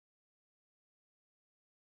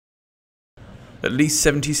At least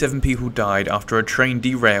 77 people died after a train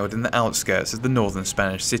derailed in the outskirts of the northern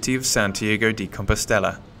Spanish city of Santiago de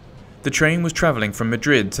Compostela. The train was travelling from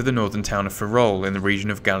Madrid to the northern town of Ferrol in the region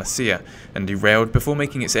of Galicia and derailed before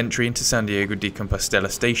making its entry into Santiago de Compostela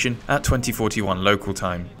station at 2041 local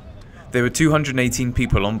time. There were 218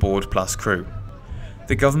 people on board plus crew.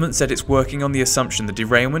 The government said it's working on the assumption the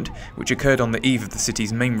derailment, which occurred on the eve of the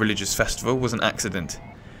city's main religious festival, was an accident.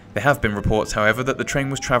 There have been reports, however, that the train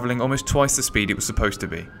was travelling almost twice the speed it was supposed to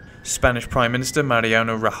be. Spanish Prime Minister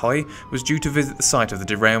Mariano Rajoy was due to visit the site of the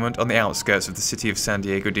derailment on the outskirts of the city of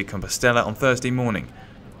Santiago de Compostela on Thursday morning.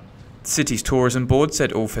 The city's tourism board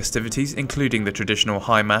said all festivities, including the traditional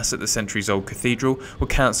High Mass at the centuries-old cathedral, were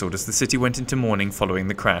cancelled as the city went into mourning following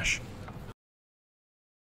the crash.